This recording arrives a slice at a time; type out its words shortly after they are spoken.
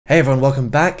Hey everyone, welcome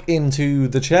back into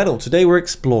the channel. Today we're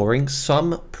exploring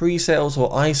some pre-sales or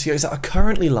ICOs that are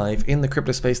currently live in the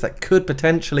crypto space that could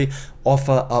potentially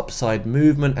offer upside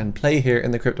movement and play here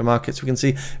in the crypto markets. We can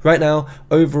see right now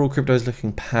overall crypto is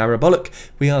looking parabolic.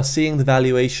 We are seeing the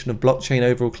valuation of blockchain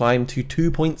overall climb to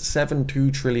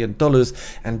 $2.72 trillion,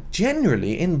 and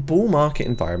generally in bull market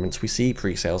environments we see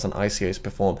pre-sales and ICOs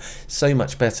perform so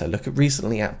much better. Look at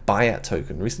recently at Buyout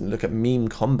Token, recently look at Meme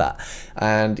Combat,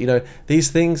 and you know,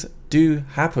 these things do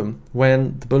happen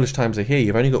when the bullish times are here.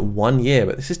 You've only got 1 year,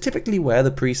 but this is typically where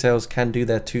the pre-sales can do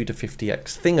their 2 to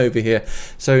 50x thing over here.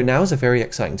 So now is a very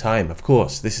exciting time. Of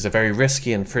course, this is a very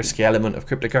risky and frisky element of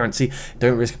cryptocurrency.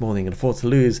 Don't risk more than you can afford to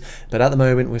lose. But at the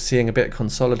moment, we're seeing a bit of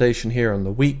consolidation here on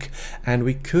the week, and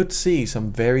we could see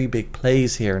some very big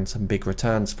plays here and some big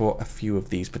returns for a few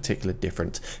of these particular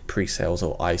different pre-sales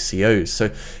or ICOs.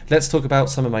 So let's talk about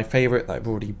some of my favorite that I've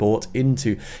already bought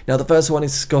into. Now, the first one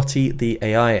is Scotty the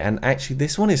AI, and actually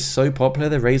this one is so popular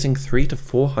they're raising $300,000 to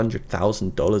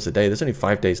 $400,000 a day. There's only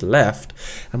 5 days left,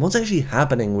 and what's actually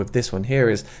happening with this one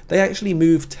here is they actually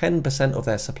move 10% of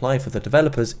their supply for the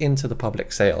developers into the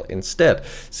public sale instead,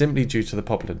 simply due to the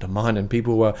popular demand, and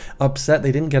people were upset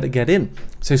they didn't get in.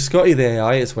 So Scotty the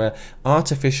AI is where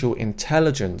artificial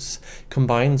intelligence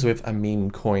combines with a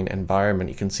meme coin environment.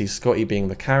 You can see Scotty being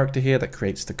the character here that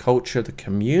creates the culture, the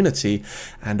community,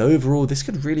 and overall this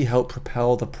could really help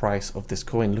propel the price of this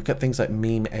coin. Look at things like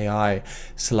Meme AI,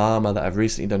 Slama that have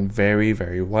recently done very,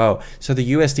 very well. So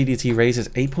the USDT raises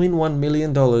 $8.1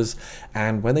 million,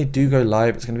 and when they do go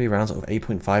live, it's going to be around sort of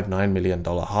 $8.59 million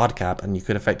hard cap, and you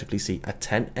could effectively see a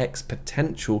 10x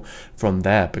potential from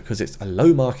there because it's a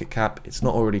low market cap. It's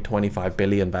not already 25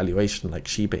 billion valuation like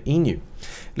Shiba Inu.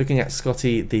 Looking at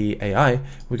Scotty the AI,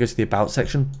 we go to the About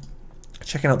section.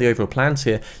 Checking out the overall plans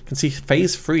here, you can see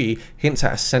phase 3 hints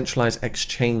at a centralized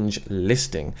exchange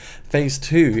listing. Phase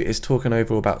 2 is talking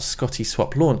overall about Scotty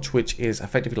Swap launch, which is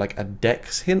effectively like a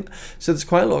DEX hint. So there's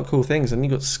quite a lot of cool things, and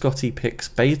you've got Scotty Picks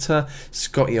Beta,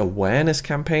 Scotty Awareness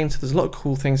campaign. So there's a lot of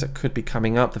cool things that could be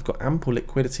coming up. They've got ample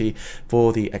liquidity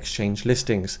for the exchange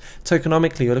listings.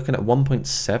 Tokenomically, you're looking at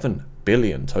 1.7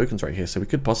 billion tokens right here, so we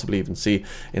could possibly even see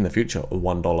in the future a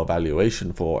 $1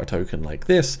 valuation for a token like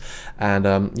this. And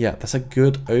yeah, that's a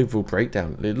good overall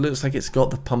breakdown. It looks like it's got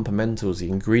the fundamentals, the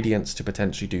ingredients to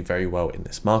potentially do very well in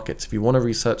this market. So if you want to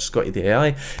research Scotty the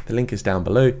AI, the link is down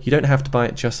below. You don't have to buy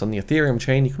it just on the Ethereum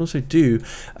chain. You can also do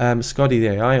Scotty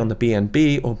the AI on the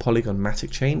BNB or Polygon Matic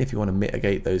chain if you want to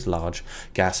mitigate those large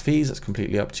gas fees. That's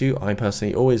completely up to you. I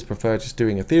personally always prefer just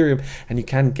doing Ethereum, and you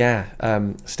can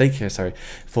stake here, sorry,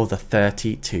 for the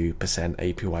 32%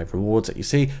 APY rewards that you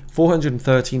see.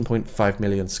 413.5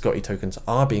 million Scotty tokens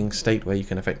are being staked, where you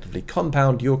can effectively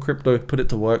compound your crypto, put it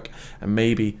to work, and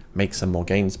maybe make some more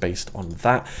gains based on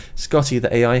that. Scotty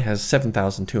the AI has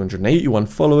 7,281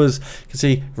 followers. You can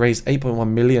see raised $8.1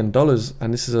 million,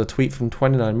 and this is a tweet from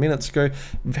 29 minutes ago.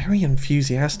 Very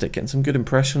enthusiastic, getting some good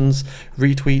impressions,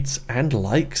 retweets, and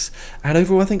likes. And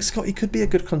overall, I think Scotty could be a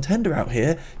good contender out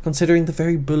here, considering the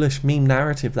very bullish meme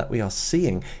narrative that we are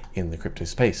seeing in the crypto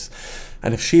space.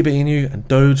 And if Shiba Inu and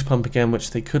Doge pump again,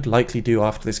 which they could likely do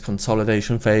after this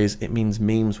consolidation phase, it means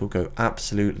memes will go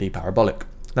absolutely parabolic.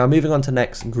 Now moving on to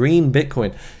next, green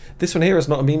Bitcoin. This one here is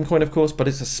not a meme coin, of course, but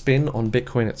it's a spin on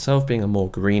Bitcoin itself being a more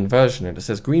green version. And it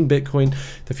says green Bitcoin,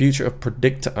 the future of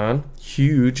predict to earn,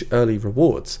 huge early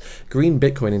rewards. Green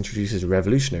Bitcoin introduces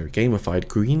revolutionary gamified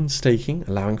green staking,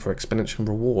 allowing for exponential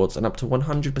rewards and up to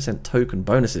 100% token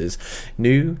bonuses.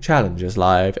 New challenges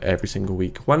live every single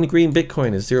week. One green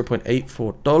Bitcoin is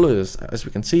 $0.84, as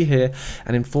we can see here.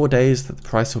 And in 4 days, the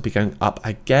price will be going up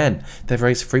again. They've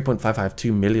raised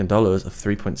 $3.552 million of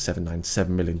 $3.797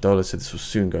 million. So this will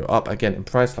soon go up again in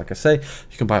price. Like I say,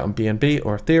 you can buy it on BNB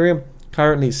or Ethereum.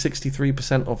 Currently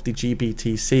 63% of the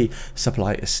GBTC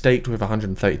supply is staked, with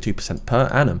 132% per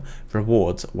annum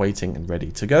rewards waiting and ready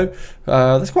to go.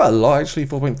 That's quite a lot actually.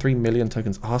 4.3 million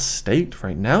tokens are staked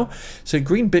right now. So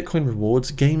green Bitcoin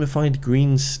rewards, gamified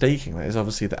green staking. That is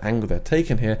obviously the angle they're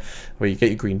taking here, where you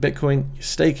get your green Bitcoin, you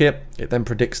stake it, it then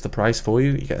predicts the price for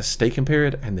you, you get a staking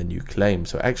period, and then you claim.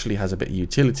 So it actually has a bit of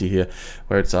utility here,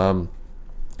 where it's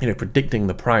you know, predicting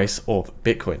the price of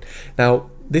Bitcoin.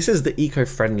 Now, this is the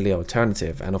eco-friendly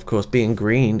alternative, and of course being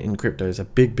green in crypto is a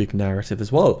big narrative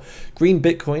as well. Green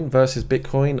Bitcoin versus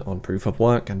Bitcoin on proof of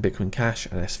work, and Bitcoin Cash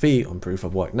and SV on proof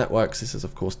of work networks. This is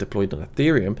of course deployed on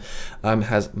Ethereum,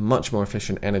 has much more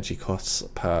efficient energy costs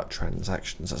per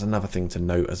transaction. So that's another thing to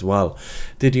note as well.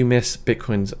 Did you miss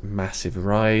Bitcoin's massive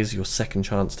rise? Your second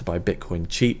chance to buy Bitcoin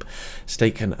cheap.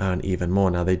 Stake and earn even more.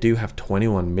 Now they do have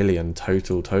 21 million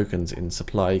total tokens in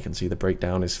supply. You can see the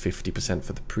breakdown is 50%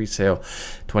 for the pre-sale,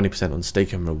 20% on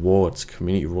staking rewards,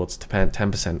 community rewards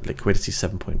 10%, liquidity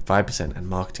 7.5%, and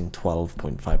marketing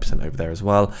 12.5% over there as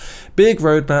well. Big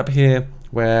roadmap here,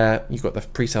 where you've got the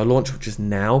pre-sale launch, which is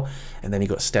now, and then you've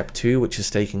got step 2, which is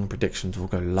staking predictions will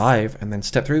go live, and then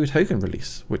step 3 with token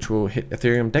release, which will hit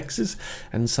Ethereum dexes,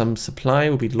 and some supply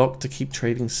will be locked to keep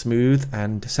trading smooth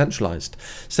and decentralized.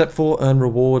 Step 4, earn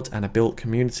rewards and a built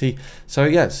community. So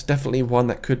yeah, it's definitely one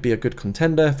that could be a good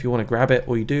contender. If you want to grab it,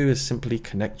 all you do is simply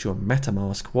connect your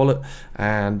MetaMask wallet,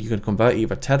 and you can convert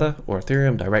either Tether or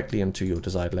Ethereum directly into your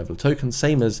desired level of token.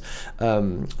 Same as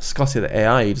Scotty the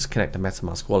AI, you just connect a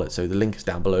MetaMask wallet. So the link is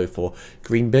down below for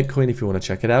Green Bitcoin if you want to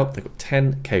check it out. They've got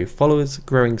 10k followers,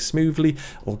 growing smoothly,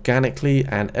 organically,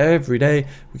 and every day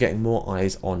we're getting more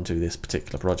eyes onto this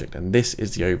particular project. And this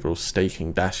is the overall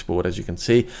staking dashboard, as you can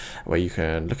see, where you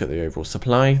can look at the overall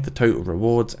supply, the total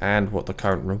rewards, and what the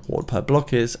current reward per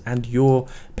block is, and your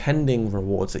pending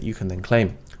rewards that you can then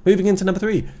claim. Moving into number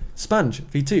 3, Sponge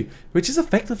V2, which is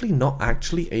effectively not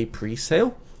actually a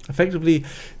pre-sale. Effectively,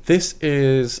 this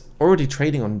is already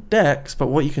trading on DEX, but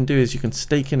what you can do is you can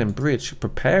stake in and bridge,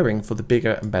 preparing for the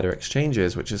bigger and better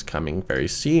exchanges, which is coming very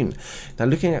soon. Now,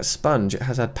 looking at Sponge, it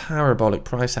has had parabolic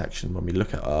price action. When we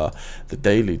look at the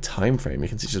daily time frame, you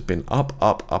can see it's just been up,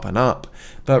 and up.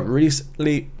 But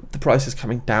recently, the price is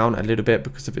coming down a little bit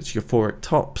because of its euphoric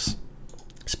tops.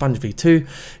 Sponge V2,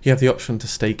 you have the option to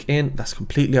stake in. That's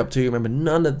completely up to you. Remember,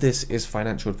 none of this is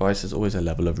financial advice. There's always a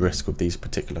level of risk with these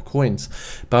particular coins,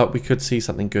 but we could see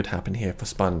something good happen here for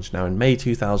Sponge. Now, in May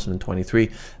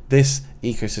 2023, this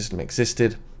ecosystem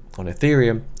existed on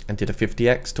Ethereum and did a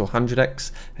 50x to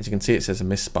 100x. As you can see, it says a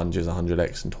miss Sponge is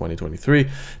 100x in 2023.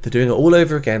 They're doing it all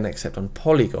over again, except on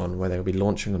Polygon, where they'll be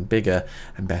launching on bigger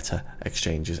and better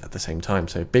exchanges at the same time.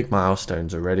 So big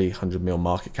milestones already, 100 mil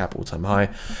market cap, all-time high,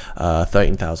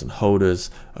 13,000 holders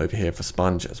over here for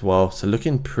Sponge as well. So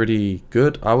looking pretty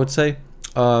good, I would say.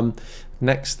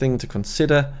 Next thing to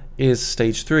consider is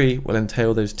stage 3 will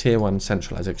entail those tier 1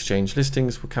 centralized exchange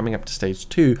listings. We're coming up to stage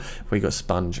 2, where you got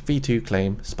Sponge V2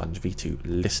 claim, Sponge V2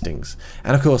 listings,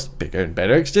 and of course bigger and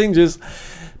better exchanges.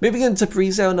 Moving into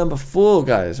pre-sale number 4,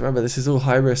 guys. Remember, this is all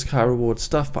high risk, high reward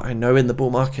stuff, but I know in the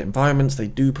bull market environments they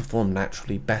do perform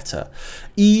naturally better.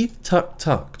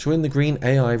 eTuck. Join the green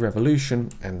AI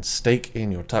revolution and stake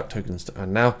in your Tuck tokens to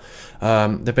earn now.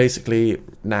 They basically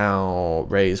now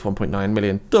raised $1.9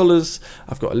 million.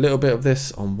 I've got a little bit of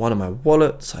this on one of my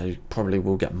wallets. I probably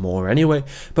will get more anyway,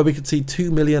 but we could see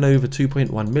 2 million over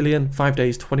 2.1 million, 5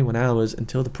 days, 21 hours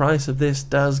until the price of this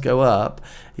does go up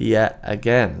yet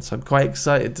again. So I'm quite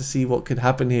excited to see what could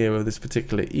happen here with this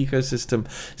particular ecosystem.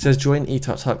 It says join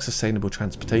eTuck sustainable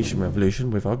transportation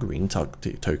revolution with our green Tuck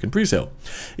token presale.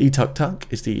 eTuck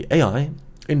is the AI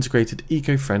integrated,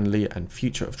 eco-friendly and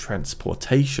future of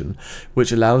transportation,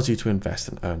 which allows you to invest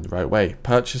and earn the right way.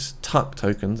 Purchase Tuck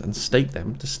tokens and stake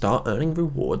them to start earning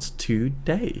rewards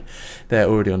today. They're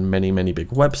already on many big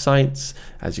websites.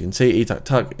 As you can see,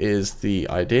 eTuck is the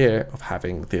idea of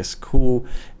having this cool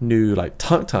new like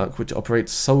Tuck, which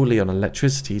operates solely on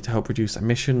electricity to help reduce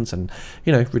emissions and,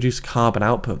 you know, reduce carbon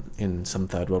output in some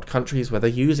third world countries where they're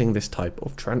using this type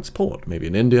of transport, maybe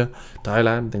in India,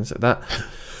 Thailand, things like that.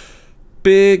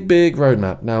 Big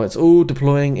roadmap. Now it's all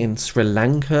deploying in Sri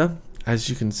Lanka, as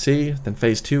you can see. Then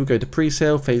phase 2 will go to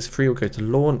pre-sale, phase 3 will go to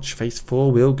launch, phase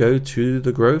 4 will go to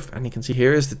the growth, and you can see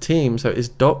here is the team. So it's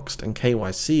doxed and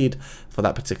KYC'd for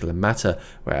that particular matter,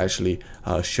 where it actually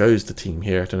shows the team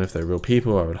here. I don't know if they're real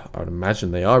people. I would imagine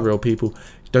they are real people.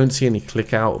 Don't see any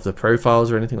click out of the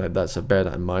profiles or anything like that, so bear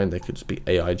that in mind. They could just be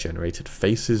AI generated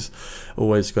faces.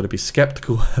 Always got to be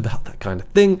skeptical about that kind of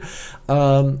thing.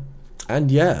 And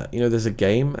yeah, you know, there's a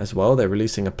game as well. They're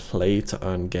releasing a play to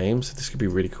earn game, so this could be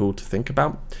really cool to think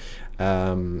about.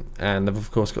 And they've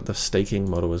of course got the staking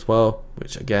model as well,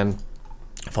 which again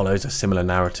follows a similar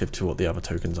narrative to what the other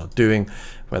tokens are doing,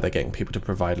 where they're getting people to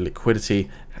provide liquidity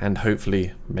and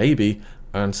hopefully maybe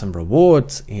earn some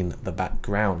rewards in the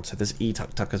background. So there's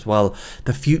eTuck as well,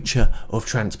 the future of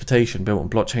transportation built on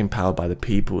blockchain powered by the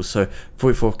people. So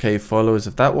 44k followers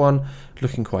of that one,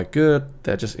 looking quite good.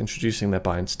 They're just introducing their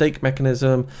buy and stake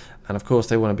mechanism, and of course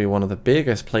they want to be one of the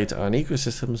biggest play to earn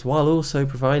ecosystems while also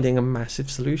providing a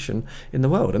massive solution in the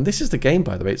world. And this is the game,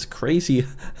 by the way. It's crazy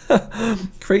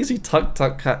crazy Tuck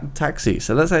taxi,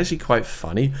 so that's actually quite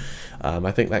funny.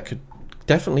 I think that could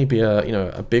definitely be a, you know,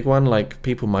 a big one. Like,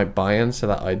 people might buy into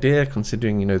that idea,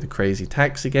 considering, you know, the crazy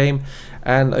taxi game.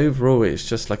 And overall it's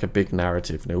just like a big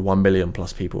narrative, you know, 1 million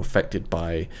plus people affected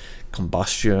by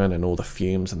combustion and all the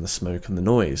fumes and the smoke and the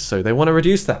noise. So they want to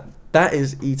reduce that. that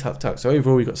is eTuck. So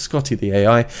overall, we've got Scotty the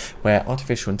AI, where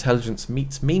artificial intelligence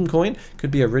meets meme coin.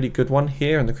 Could be a really good one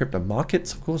here in the crypto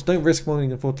markets. Of course, don't risk more than you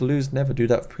can afford to lose. Never do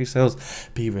that for pre-sales.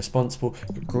 Be responsible.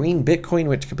 Green Bitcoin,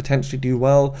 which could potentially do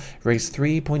well. Raised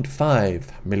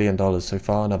 $3.5 million so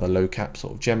far. Another low cap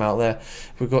sort of gem out there.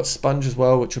 We've got Sponge as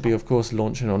well, which will be, of course,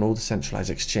 launching on all the centralized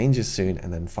exchanges soon.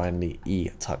 And then finally,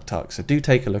 eTuck. So do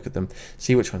take a look at them.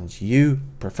 See which ones you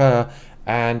prefer.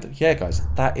 And yeah, guys,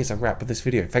 that is a wrap of this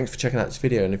video. Thanks for checking out this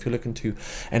video. And if you're looking to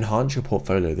enhance your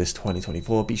portfolio this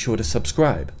 2024, be sure to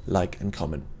subscribe, like, and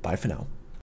comment. Bye for now.